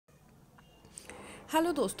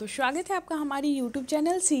Hello दोस्तों, स्वागत है आपका हमारी YouTube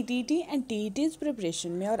channel CTET and TET's preparation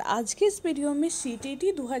में। और आज के इस वीडियो में CTET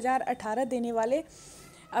 2018 देने वाले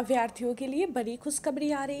अभ्यर्थियों के लिए बड़ी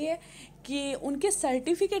खुशखबरी आ रही है कि उनके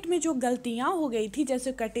सर्टिफिकेट में जो गलतियां हो गई थी,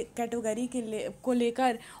 जैसे कैटेगरी को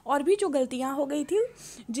लेकर और भी जो गलतियां हो गई थी,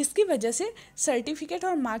 जिसकी वजह से सर्टिफिकेट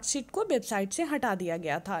और मार्कशीट को वेबसाइट से हटा दिया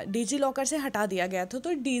गया था, डिजी लॉकर से हटा दिया गया था।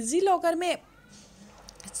 तो डिजी लॉकर में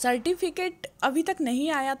सर्टिफिकेट अभी तक नहीं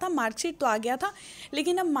आया था, मार्कशीट तो आ गया था,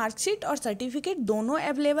 लेकिन अब मार्कशीट और सर्टिफिकेट दोनों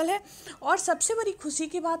अवेलेबल है। और सबसे बड़ी खुशी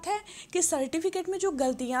की बात है कि सर्टिफिकेट में जो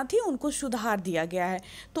गलतियां थी उनको सुधार दिया गया है।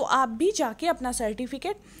 तो आप भी जाके अपना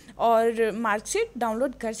सर्टिफिकेट और मार्कशीट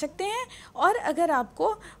डाउनलोड कर सकते हैं। और अगर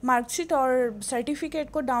आपको मार्कशीट और सर्टिफिकेट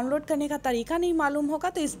को डाउनलोड करने का तरीका नहीं मालूम होगा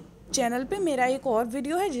तो इस चैनल पे मेरा एक और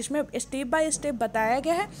वीडियो है जिसमें स्टेप बाय स्टेप बताया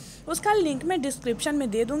गया है, उसका लिंक मैं डिस्क्रिप्शन में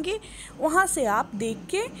दे दूँगी। वहाँ से आप देख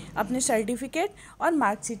के अपने सर्टिफिकेट और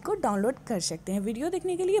मार्कशीट को डाउनलोड कर सकते हैं। वीडियो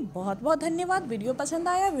देखने के लिए बहुत बहुत धन्यवाद। वीडियो पसंद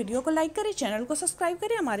आया वीडियो को लाइक करें, चैनल को सब्सक्राइब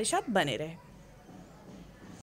करें, हमारे साथ बने रहें।